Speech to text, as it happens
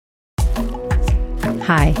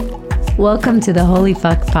Hi, welcome to the Holy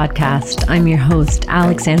Fuck podcast. I'm your host,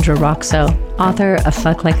 Alexandra Roxo, author of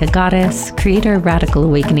Fuck Like a Goddess, creator of Radical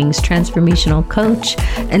Awakenings, transformational coach,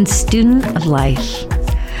 and student of life.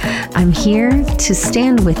 I'm here to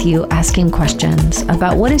stand with you asking questions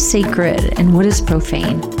about what is sacred and what is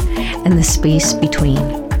profane, and the space between.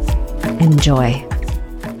 Enjoy.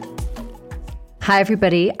 Hi,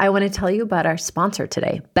 everybody. I want to tell you about our sponsor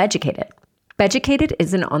today, Beducated. Beducated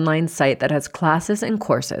is an online site that has classes and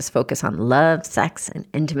courses focused on love, sex, and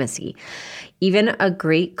intimacy. Even a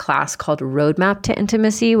great class called Roadmap to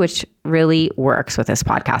Intimacy, which really works with this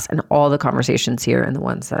podcast and all the conversations here and the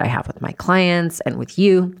ones that I have with my clients and with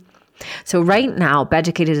you. So right now,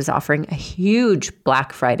 Beducated is offering a huge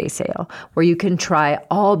Black Friday sale where you can try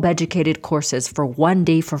all Beducated courses for 1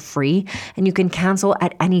 day for free, and you can cancel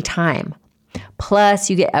at any time. Plus,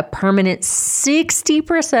 you get a permanent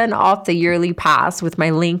 60% off the yearly pass with my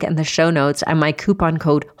link in the show notes and my coupon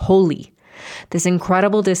code HOLY. This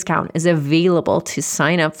incredible discount is available to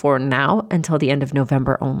sign up for now until the end of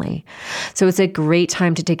November only. So it's a great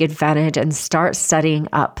time to take advantage and start studying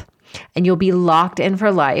up. And you'll be locked in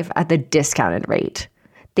for life at the discounted rate.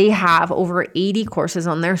 They have over 80 courses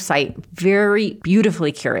on their site, very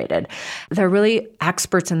beautifully curated. They're really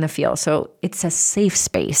experts in the field. So it's a safe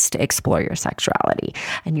space to explore your sexuality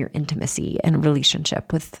and your intimacy and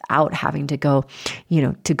relationship without having to go,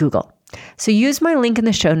 to Google. So use my link in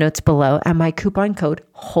the show notes below and my coupon code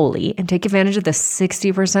HOLY and take advantage of the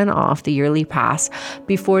 60% off the yearly pass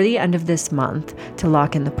before the end of this month to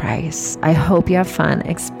lock in the price. I hope you have fun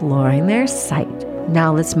exploring their site.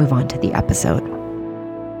 Now let's move on to the episode.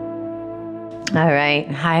 All right.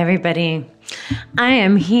 Hi, everybody. I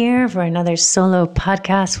am here for another solo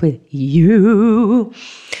podcast with you.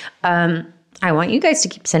 I want you guys to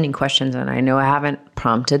keep sending questions, and I know I haven't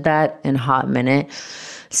prompted that in a hot minute.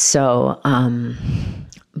 So,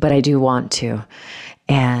 but I do want to.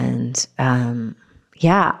 And I'm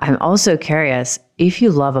also curious, if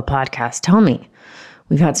you love a podcast, tell me.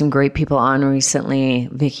 We've had some great people on recently.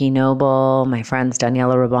 Vicky Noble, my friends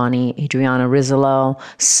Daniela Rabbani, Adriana Rizzolo,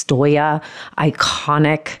 Stoya,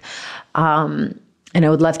 iconic. And I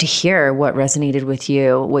would love to hear what resonated with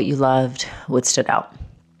you, what you loved, what stood out.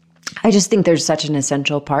 I just think there's such an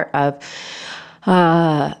essential part of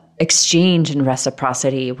exchange and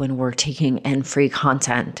reciprocity when we're taking in free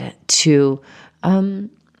content to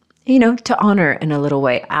honor in a little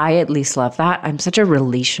way. I at least love that. I'm such a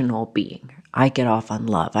relational being. I get off on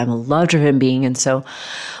love. I'm a love-driven being. And so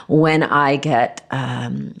when I get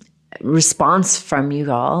response from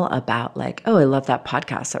you all about like, oh, I love that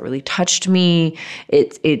podcast, that really touched me,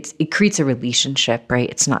 it creates a relationship, right?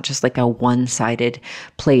 It's not just like a one-sided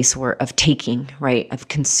place of taking, right? Of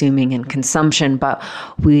consuming and consumption, but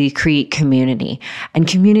we create community. And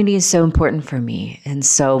community is so important for me. And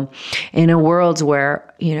so in a world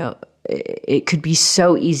where, it could be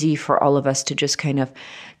so easy for all of us to just kind of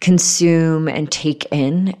consume and take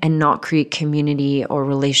in and not create community or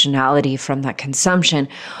relationality from that consumption,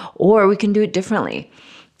 or we can do it differently.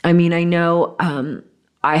 I mean, I know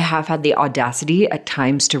I have had the audacity at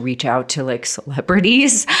times to reach out to like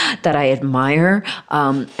celebrities that I admire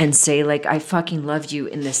and say like, I fucking loved you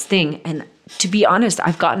in this thing. And to be honest,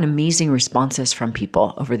 I've gotten amazing responses from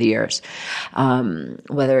people over the years,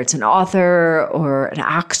 whether it's an author or an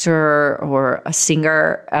actor or a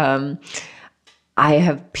singer.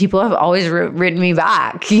 People have always written me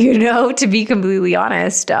back, to be completely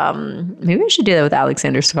honest. Maybe I should do that with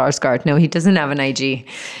Alexander Skarsgård. No, he doesn't have an IG.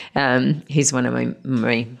 He's one of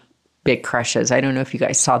my big crushes. I don't know if you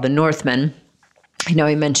guys saw The Northman. I know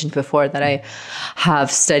I mentioned before that I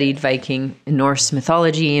have studied Viking and Norse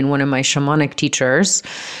mythology, and one of my shamanic teachers,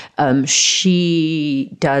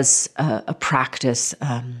 she does a practice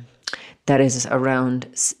that is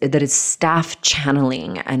staff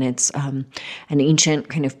channeling, and it's an ancient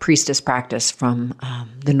kind of priestess practice from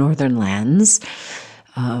the northern lands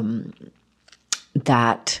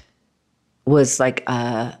that was like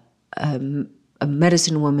a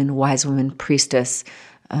medicine woman, wise woman, priestess,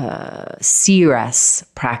 seeress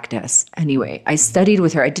practice. Anyway, I studied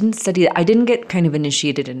with her. I didn't get kind of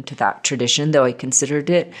initiated into that tradition, though I considered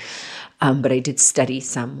it, but I did study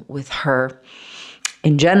some with her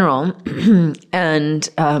in general, and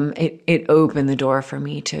it opened the door for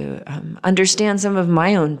me to understand some of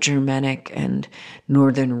my own Germanic and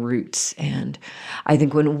Northern roots. And I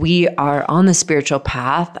think when we are on the spiritual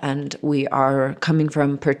path and we are coming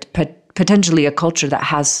from potentially a culture that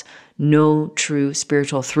has no true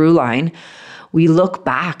spiritual through line, we look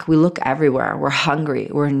back, we look everywhere. We're hungry.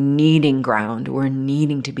 We're needing ground. We're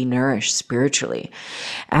needing to be nourished spiritually.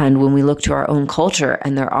 And when we look to our own culture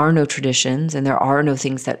and there are no traditions and there are no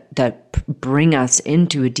things that bring us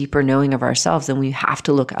into a deeper knowing of ourselves, then we have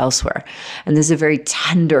to look elsewhere. And this is a very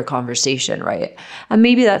tender conversation, right? And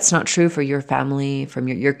maybe that's not true for your family, from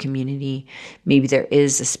your community. Maybe there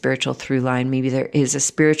is a spiritual through line. Maybe there is a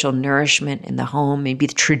spiritual nourishment in the home. Maybe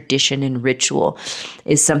the tradition and ritual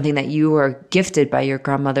is something that you were gifted by your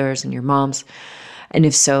grandmothers and your moms. And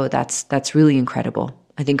if so, that's really incredible.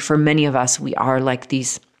 I think for many of us, we are like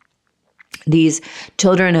these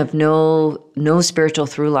children of no spiritual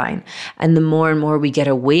through line. And the more and more we get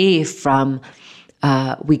away from,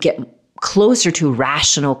 we get closer to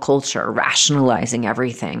rational culture, rationalizing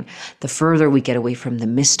everything, the further we get away from the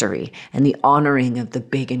mystery and the honoring of the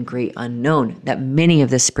big and great unknown that many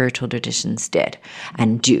of the spiritual traditions did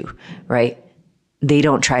and do, right? They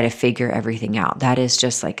don't try to figure everything out. That is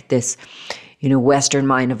just like this, Western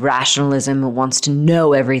mind of rationalism wants to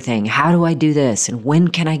know everything. How do I do this? And when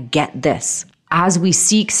can I get this? As we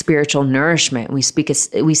seek spiritual nourishment, we seek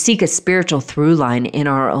a spiritual through line in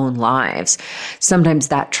our own lives. Sometimes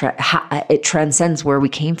that it transcends where we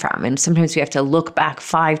came from. And sometimes we have to look back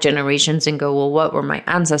 5 generations and go, well, what were my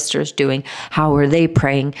ancestors doing? How were they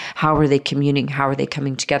praying? How were they communing? How are they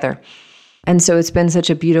coming together? And so it's been such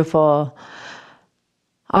a beautiful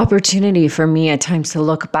opportunity for me at times to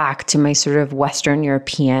look back to my sort of Western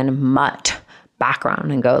European mutt background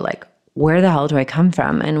and go like, where the hell do I come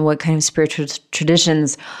from? And what kind of spiritual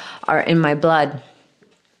traditions are in my blood?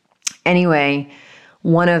 Anyway,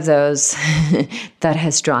 one of those that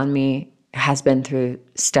has drawn me has been through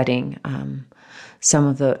studying some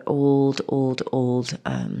of the old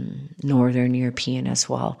Northern European as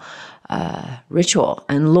well, ritual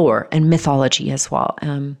and lore and mythology as well.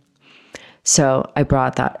 So I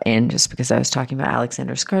brought that in just because I was talking about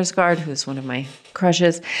Alexander Skarsgård, who's one of my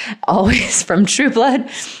crushes, always from True Blood.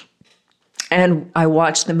 And I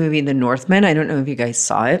watched the movie The Northman. I don't know if you guys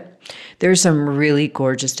saw it. There's some really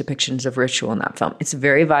gorgeous depictions of ritual in that film. It's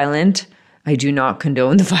very violent. I do not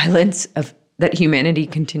condone the violence that humanity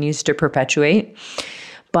continues to perpetuate.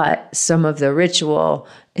 But some of the ritual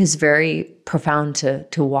is very profound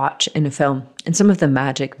to watch in a film. And some of the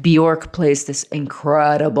magic. Bjork plays this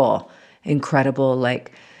incredible,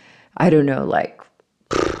 like, I don't know, like,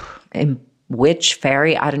 witch,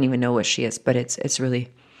 fairy. I don't even know what she is, but it's really...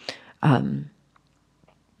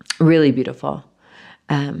 really beautiful.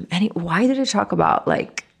 Why did I talk about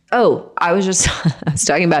I was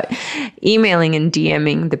talking about emailing and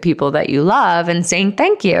DMing the people that you love and saying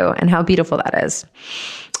thank you and how beautiful that is.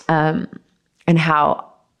 And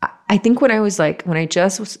how I think when I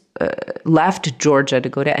just left Georgia to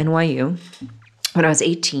go to NYU when I was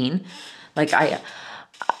 18,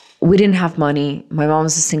 we didn't have money. My mom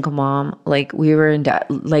was a single mom. We were in debt.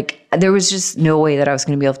 There was just no way that I was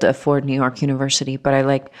going to be able to afford New York University. But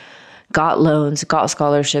I got loans, got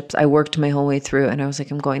scholarships. I worked my whole way through. And I was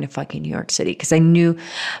like, I'm going to fucking New York City. Because I knew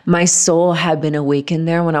my soul had been awakened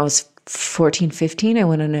there when I was 14, 15. I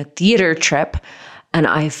went on a theater trip. And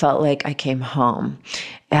I felt like I came home.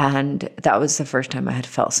 And that was the first time I had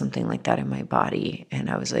felt something like that in my body. And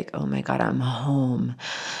I was like, oh my God, I'm home.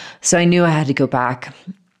 So I knew I had to go back.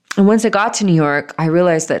 And once I got to New York, I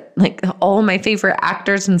realized that all my favorite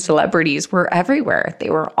actors and celebrities were everywhere. They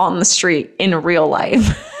were on the street in real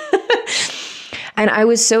life. And I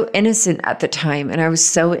was so innocent at the time. And I was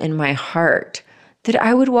so in my heart that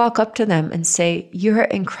I would walk up to them and say, you're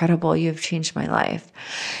incredible. You've changed my life.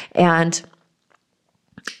 And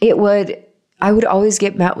I would always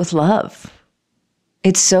get met with love.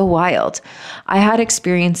 It's so wild. I had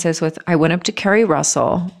experiences I went up to Carrie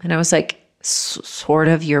Russell and I was like, sort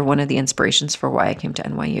of, you're one of the inspirations for why I came to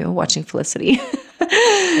NYU, watching Felicity.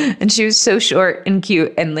 And she was so short and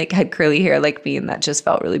cute and had curly hair like me. And that just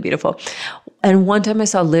felt really beautiful. And one time I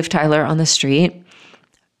saw Liv Tyler on the street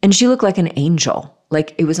and she looked like an angel.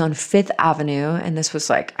 It was on 5th Avenue. And this was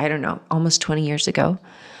I don't know, almost 20 years ago.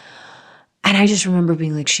 And I just remember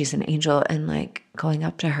being like, she's an angel and going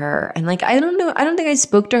up to her. And I don't know, I don't think I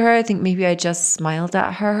spoke to her. I think maybe I just smiled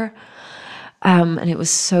at her. And it was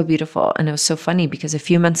so beautiful. And it was so funny because a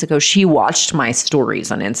few months ago, she watched my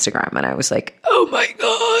stories on Instagram. And I was like, oh my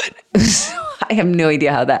God. I have no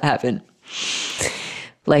idea how that happened.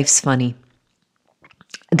 Life's funny.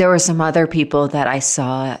 There were some other people that I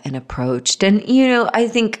saw and approached. And, I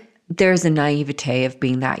think there's a naivete of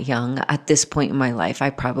being that young. At this point in my life, I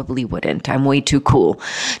probably wouldn't. I'm way too cool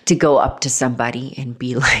to go up to somebody and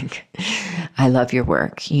be like, I love your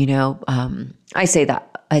work. I say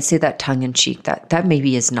that tongue in cheek, that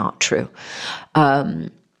maybe is not true.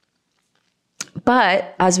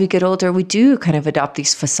 But as we get older, we do kind of adopt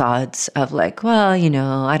these facades of like, well,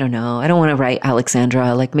 I don't know. I don't want to write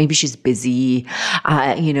Alexandra. Like maybe she's busy,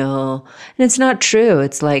 and it's not true.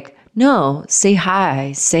 It's like, no, say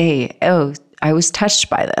hi, say, oh, I was touched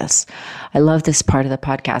by this. I love this part of the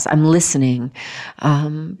podcast. I'm listening.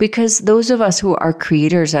 Because those of us who are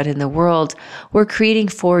creators out in the world, we're creating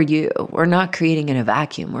for you. We're not creating in a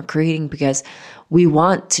vacuum. We're creating because we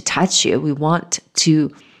want to touch you. We want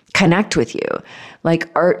to connect with you.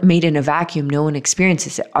 Like art made in a vacuum, no one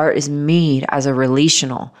experiences it. Art is made as a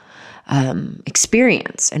relational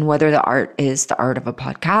experience. And whether the art is the art of a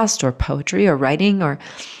podcast or poetry or writing or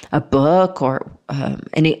a book or an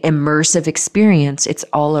immersive experience, it's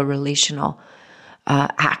all a relational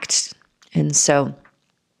act. And so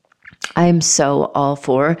I'm so all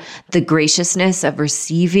for the graciousness of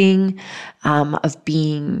receiving, of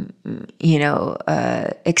being,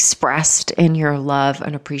 expressed in your love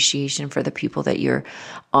and appreciation for the people that you're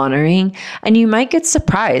honoring. And you might get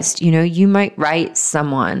surprised, you might write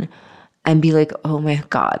someone and be like, oh my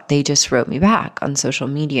God, they just wrote me back on social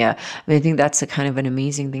media. I think that's a kind of an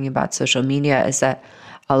amazing thing about social media is that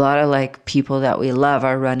a lot of like people that we love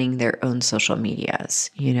are running their own social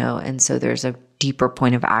medias, and so there's a deeper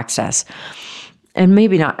point of access. And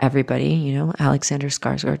maybe not everybody, Alexander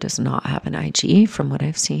Skarsgård does not have an IG from what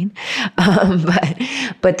I've seen.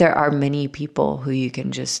 But there are many people who you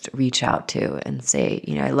can just reach out to and say,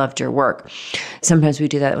 I loved your work. Sometimes we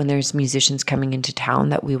do that when there's musicians coming into town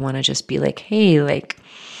that we want to just be like, hey, like,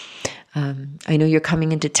 I know you're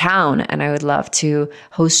coming into town and I would love to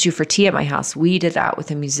host you for tea at my house. We did that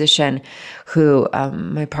with a musician who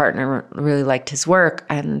my partner really liked his work,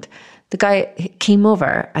 and the guy came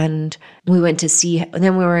over and we went to see him. And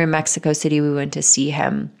then we were in Mexico City. We went to see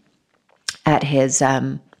him at his,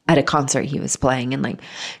 at a concert he was playing, and like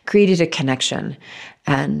created a connection.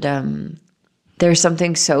 And there's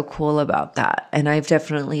something so cool about that. And I've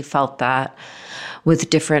definitely felt that with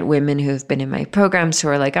different women who've been in my programs who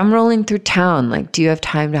are like, I'm rolling through town. Like, do you have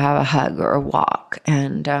time to have a hug or a walk?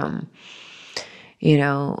 And,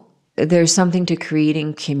 there's something to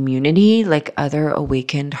creating community, like other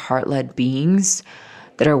awakened, heart-led beings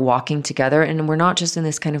that are walking together. And we're not just in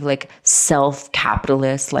this kind of like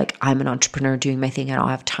self-capitalist, like I'm an entrepreneur doing my thing. I don't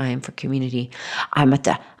have time for community. I'm at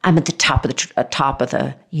the top of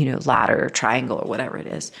the ladder or triangle or whatever it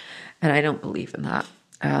is. And I don't believe in that.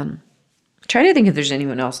 Trying to think if there's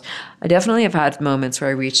anyone else. I definitely have had moments where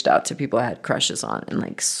I reached out to people I had crushes on and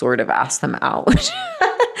like sort of asked them out.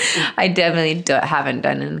 I definitely haven't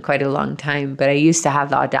done in quite a long time, but I used to have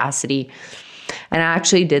the audacity. And I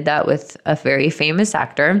actually did that with a very famous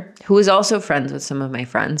actor who was also friends with some of my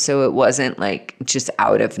friends. So it wasn't like just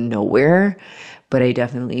out of nowhere, but I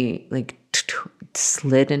definitely like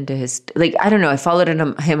slid into his, like, I don't know. I followed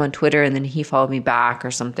him on Twitter and then he followed me back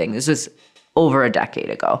or something. This was over a decade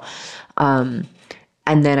ago. And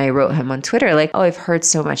then I wrote him on Twitter like, oh, I've heard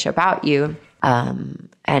so much about you, and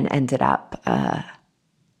ended up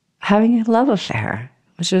having a love affair,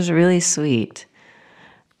 which was really sweet.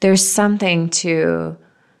 There's something to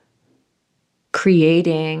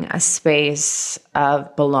creating a space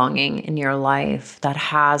of belonging in your life that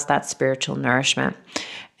has that spiritual nourishment.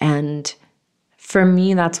 And for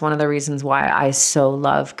me, that's one of the reasons why I so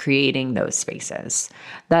love creating those spaces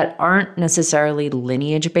that aren't necessarily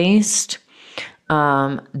lineage-based.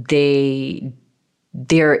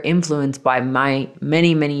 They're influenced by my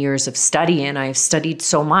many, many years of study, and I've studied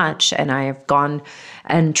so much, and I have gone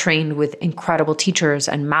and trained with incredible teachers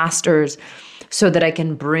and masters so that I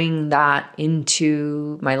can bring that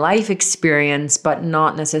into my life experience, but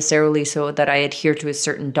not necessarily so that I adhere to a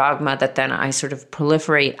certain dogma that then I sort of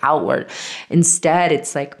proliferate outward. Instead,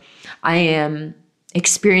 it's like I am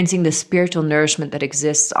experiencing the spiritual nourishment that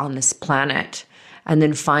exists on this planet and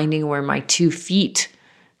then finding where my 2 feet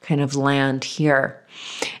kind of land here.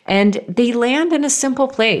 And they land in a simple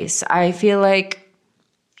place. I feel like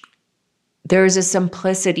there is a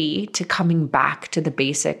simplicity to coming back to the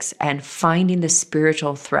basics and finding the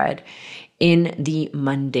spiritual thread in the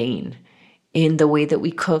mundane, in the way that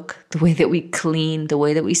we cook, the way that we clean, the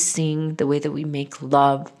way that we sing, the way that we make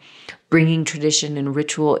love, bringing tradition and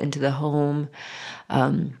ritual into the home.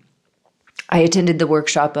 I attended the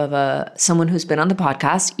workshop of someone who's been on the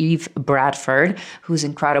podcast, Eve Bradford, who's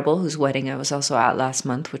incredible, whose wedding I was also at last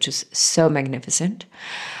month, which is so magnificent.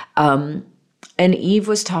 And Eve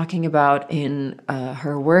was talking about in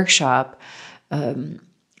her workshop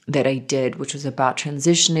that I did, which was about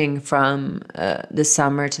transitioning from the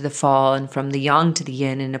summer to the fall and from the yang to the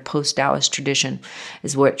yin in a post-Taoist tradition,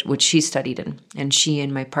 is what she studied in. And she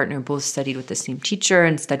and my partner both studied with the same teacher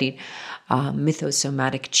and studied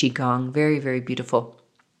mythosomatic qigong. Very, very beautiful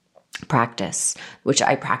practice, which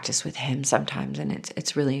I practice with him sometimes, and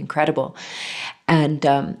it's really incredible. And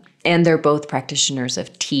they're both practitioners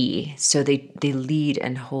of tea, so they lead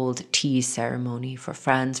and hold tea ceremony for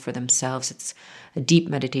friends, for themselves. It's a deep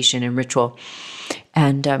meditation and ritual.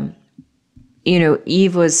 And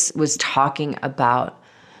Eve was talking about,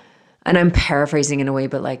 and I'm paraphrasing in a way,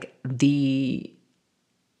 but like the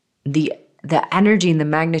energy and the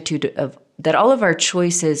magnitude of that all of our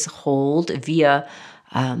choices hold via,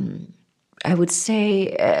 I would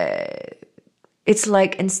say, it's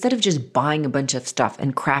like instead of just buying a bunch of stuff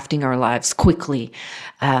and crafting our lives quickly,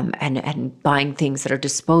 and buying things that are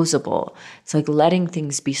disposable, it's like letting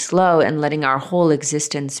things be slow and letting our whole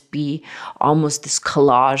existence be almost this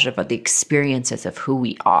collage of the experiences of who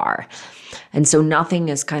we are. And so nothing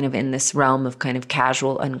is kind of in this realm of kind of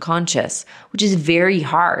casual unconscious, which is very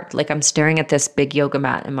hard. Like I'm staring at this big yoga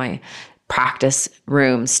mat in my practice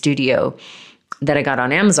room studio that I got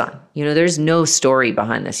on Amazon. There's no story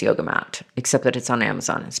behind this yoga mat, except that it's on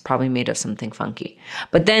Amazon. It's probably made of something funky.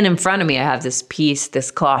 But then in front of me, I have this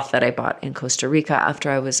cloth that I bought in Costa Rica after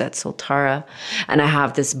I was at Soltara. And I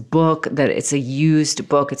have this book it's a used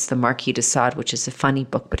book. It's the Marquis de Sade, which is a funny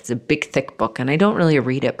book, but it's a big, thick book. And I don't really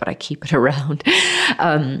read it, but I keep it around.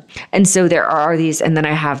 And so there are these, and then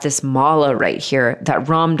I have this mala right here that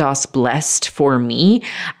Ram Dass blessed for me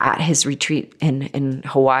at his retreat in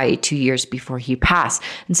Hawaii 2 years before he passed.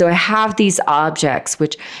 And so I have these objects,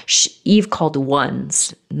 which Eve called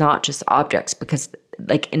ones, not just objects, because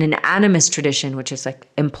like in an animist tradition, which is like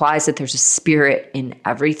implies that there's a spirit in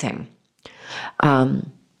everything. I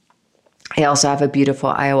also have a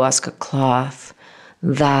beautiful ayahuasca cloth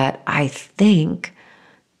that I think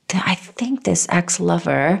this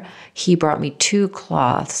ex-lover, he brought me 2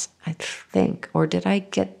 cloths, I think, or did I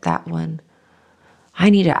get that one? I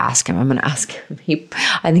need to ask him. I'm going to ask him.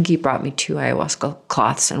 I think he brought me 2 ayahuasca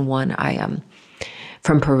cloths, and one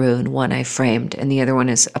from Peru, and one I framed, and the other one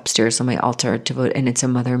is upstairs on my altar and it's a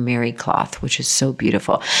Mother Mary cloth, which is so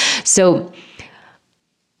beautiful. So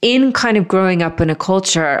in kind of growing up in a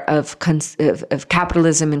culture of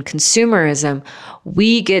capitalism and consumerism,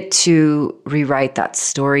 we get to rewrite that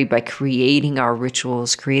story by creating our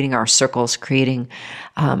rituals, creating our circles, creating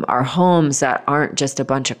our homes that aren't just a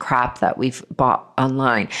bunch of crap that we've bought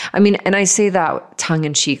online. I mean, and I say that tongue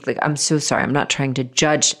in cheek, like, I'm so sorry. I'm not trying to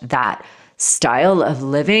judge that style of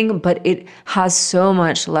living, but it has so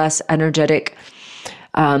much less energetic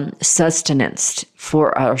sustenance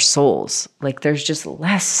for our souls. Like there's just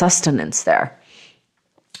less sustenance there.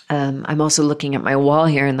 I'm also looking at my wall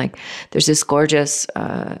here, and like there's this gorgeous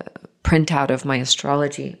printout of my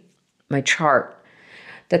astrology, my chart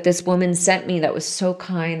that this woman sent me that was so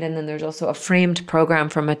kind. And then there's also a framed program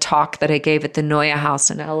from a talk that I gave at the Noya House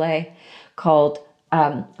in LA called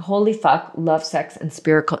Holy Fuck, Love, Sex, and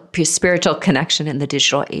Spiritual Connection in the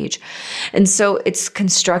Digital Age. And so it's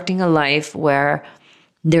constructing a life where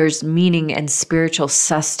there's meaning and spiritual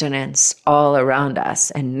sustenance all around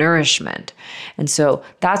us and nourishment. And so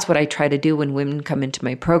that's what I try to do when women come into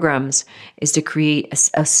my programs, is to create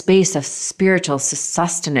a space of spiritual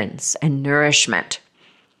sustenance and nourishment,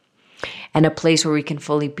 and a place where we can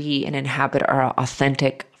fully be and inhabit our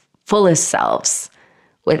authentic, fullest selves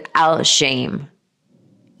without shame.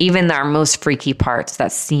 Even our most freaky parts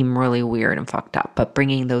that seem really weird and fucked up, but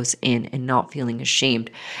bringing those in and not feeling ashamed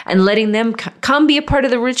and letting them come be a part of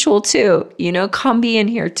the ritual too, come be in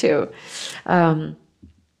here too. And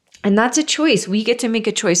that's a choice. We get to make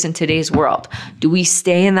a choice in today's world. Do we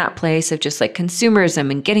stay in that place of just like consumerism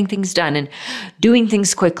and getting things done and doing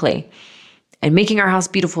things quickly and making our house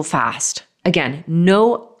beautiful fast? Again,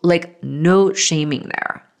 no shaming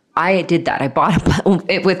there. I did that. I bought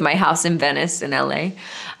it with my house in Venice in LA.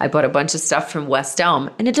 I bought a bunch of stuff from West Elm,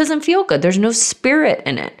 and it doesn't feel good. There's no spirit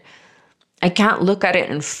in it. I can't look at it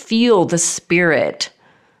and feel the spirit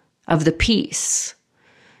of the piece.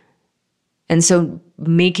 And so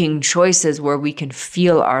making choices where we can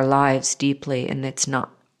feel our lives deeply, and it's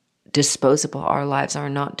not disposable. Our lives are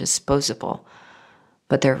not disposable,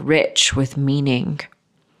 but they're rich with meaning.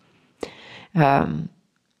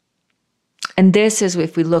 And this is,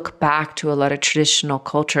 if we look back to a lot of traditional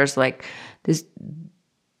cultures, like this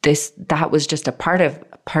that was just a part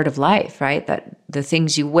of life, right? That the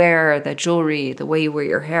things you wear, the jewelry, the way you wear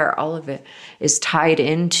your hair, all of it is tied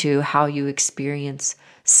into how you experience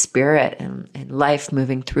spirit and life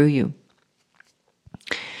moving through you.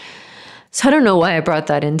 So I don't know why I brought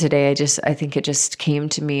that in today. I think it just came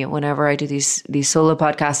to me whenever I do these solo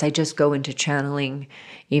podcasts. I just go into channeling,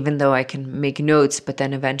 even though I can make notes, but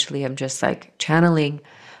then eventually I'm just like channeling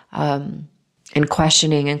and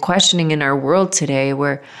questioning in our world today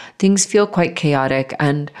where things feel quite chaotic.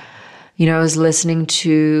 And I was listening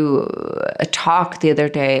to a talk the other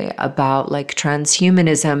day about like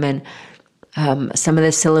transhumanism and some of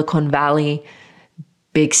the Silicon Valley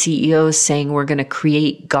big CEOs saying we're going to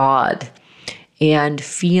create God, and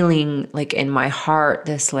feeling like in my heart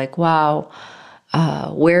this like, wow,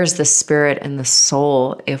 where's the spirit and the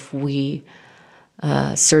soul if we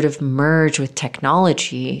sort of merge with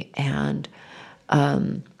technology and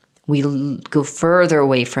we go further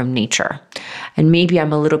away from nature? And maybe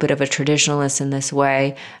I'm a little bit of a traditionalist in this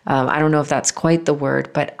way. I don't know if that's quite the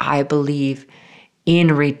word, but I believe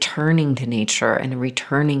in returning to nature and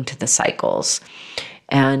returning to the cycles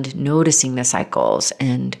and noticing the cycles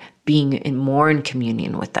and being more in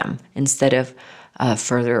communion with them instead of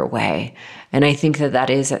further away. And I think that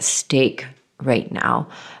is at stake right now.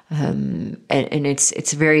 And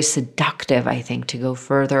it's very seductive, I think, to go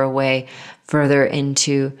further away, further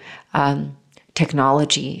into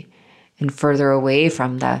technology, and further away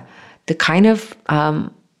from the kind of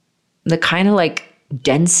like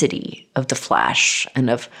density of the flesh and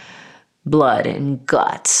of blood and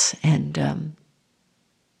guts and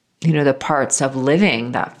the parts of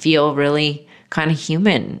living that feel really kind of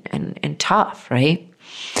human and tough, right?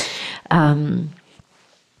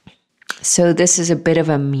 So this is a bit of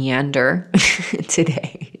a meander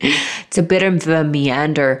today. It's a bit of a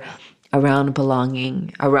meander around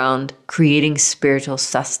belonging, around creating spiritual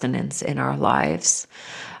sustenance in our lives,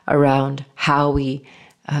 around how we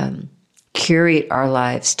curate our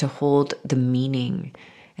lives to hold the meaning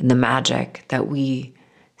and the magic that we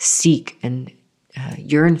seek and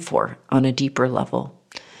yearn for on a deeper level,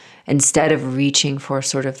 instead of reaching for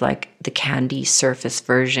sort of like the candy surface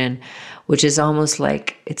version, which is almost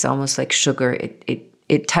like sugar.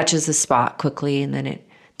 It touches the spot quickly and then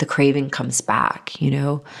the craving comes back,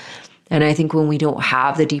 And I think when we don't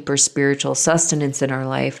have the deeper spiritual sustenance in our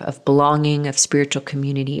life of belonging, of spiritual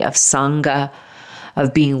community, of sangha,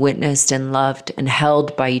 of being witnessed and loved and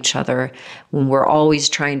held by each other, when we're always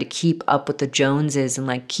trying to keep up with the Joneses and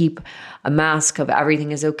like keep a mask of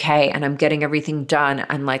everything is okay and I'm getting everything done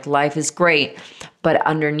and like life is great, but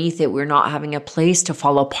underneath it, we're not having a place to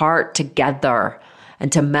fall apart together and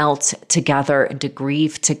to melt together and to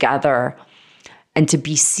grieve together and to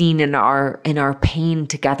be seen in our pain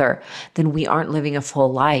together, then we aren't living a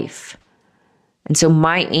full life. And so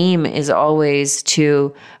my aim is always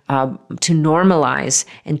to normalize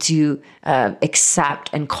and to accept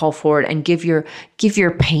and call forward and give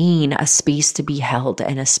your pain a space to be held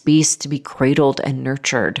and a space to be cradled and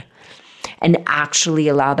nurtured, and actually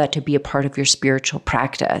allow that to be a part of your spiritual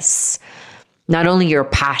practice. Not only your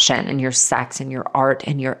passion and your sex and your art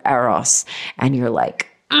and your eros and your like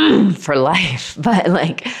for life, but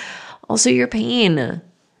like also your pain.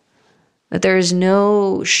 That there is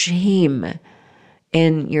no shame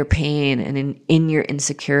in your pain and in your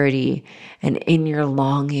insecurity and in your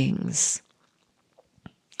longings.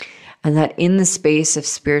 And that in the space of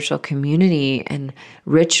spiritual community and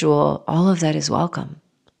ritual, all of that is welcome.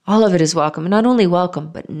 All of it is welcome. And not only welcome,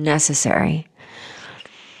 but necessary.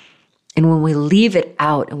 And when we leave it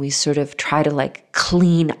out and we sort of try to like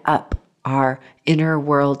clean up our inner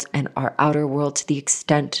world and our outer world to the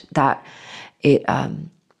extent that it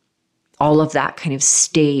all of that kind of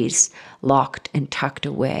stays locked and tucked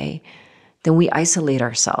away, then we isolate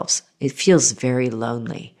ourselves. It feels very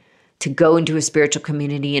lonely to go into a spiritual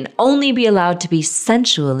community and only be allowed to be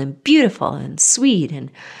sensual and beautiful and sweet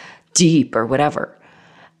and deep or whatever,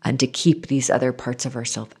 and to keep these other parts of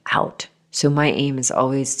ourselves out. So my aim is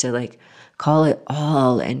always to like call it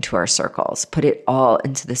all into our circles, put it all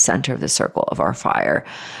into the center of the circle of our fire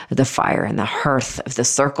and the hearth of the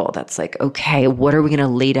circle. That's like, okay, what are we going to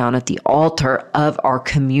lay down at the altar of our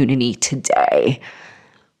community today?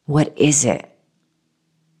 What is it?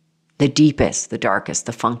 The deepest, the darkest,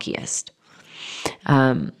 the funkiest.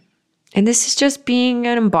 And this is just being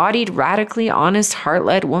an embodied, radically honest,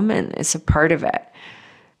 heart-led woman. It's a part of it.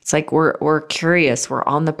 It's like we're curious, we're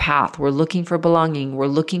on the path, we're looking for belonging, we're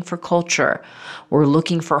looking for culture, we're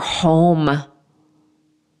looking for home,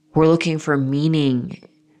 we're looking for meaning.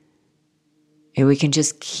 And we can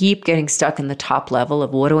just keep getting stuck in the top level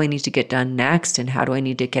of what do I need to get done next and how do I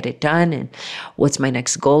need to get it done and what's my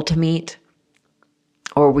next goal to meet?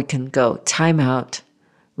 Or we can go, time out,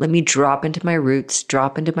 let me drop into my roots,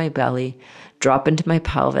 drop into my belly, drop into my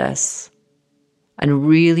pelvis, and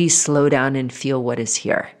really slow down and feel what is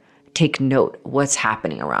here. take note of what's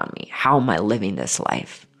happening around me. How am I living this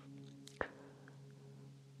life?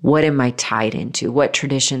 What am I tied into? What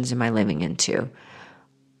traditions am I living into?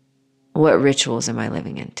 What rituals am I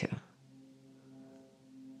living into?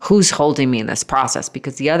 Who's holding me in this process?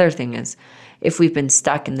 Because the other thing is, if we've been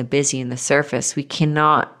stuck in the busy and the surface, we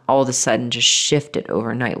cannot all of a sudden just shift it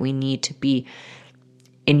overnight. We need to be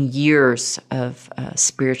in years of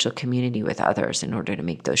spiritual community with others in order to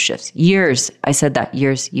make those shifts. Years. I said that.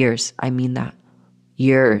 Years. I mean that.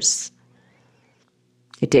 Years.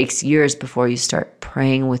 It takes years before you start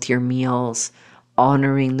praying with your meals,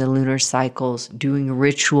 honoring the lunar cycles, doing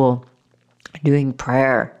ritual, doing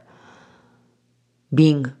prayer,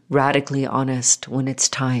 being radically honest when it's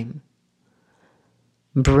time,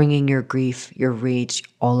 bringing your grief, your rage,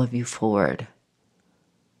 all of you forward,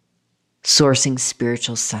 sourcing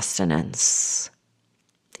spiritual sustenance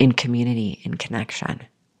in community, in connection,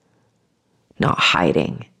 not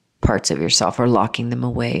hiding parts of yourself or locking them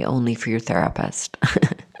away only for your therapist.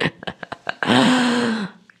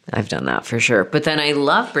 I've done that for sure. But then I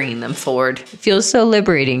love bringing them forward. It feels so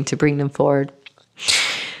liberating to bring them forward.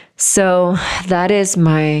 So that is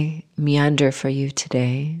my meander for you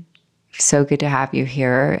today. So good to have you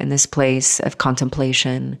here in this place of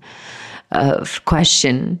contemplation, of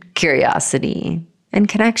question, curiosity, and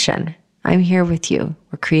connection. I'm here with you.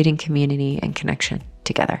 We're creating community and connection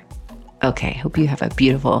together. Okay, hope you have a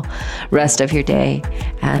beautiful rest of your day,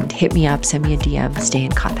 and hit me up, send me a DM, stay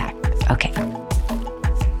in contact. Okay.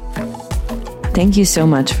 Thank you so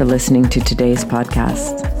much for listening to today's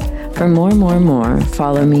podcast. For more,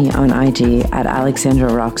 follow me on IG at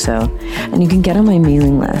Alexandra Roxo, and you can get on my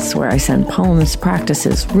mailing list where I send poems,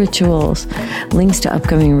 practices, rituals, links to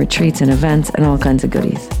upcoming retreats and events, and all kinds of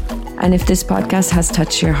goodies. And if this podcast has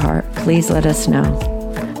touched your heart, please let us know.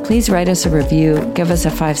 Please write us a review, give us a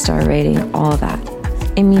 5-star rating, all of that.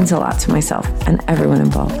 It means a lot to myself and everyone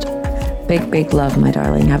involved. Big love, my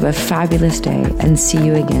darling. Have a fabulous day and see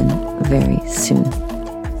you again very soon.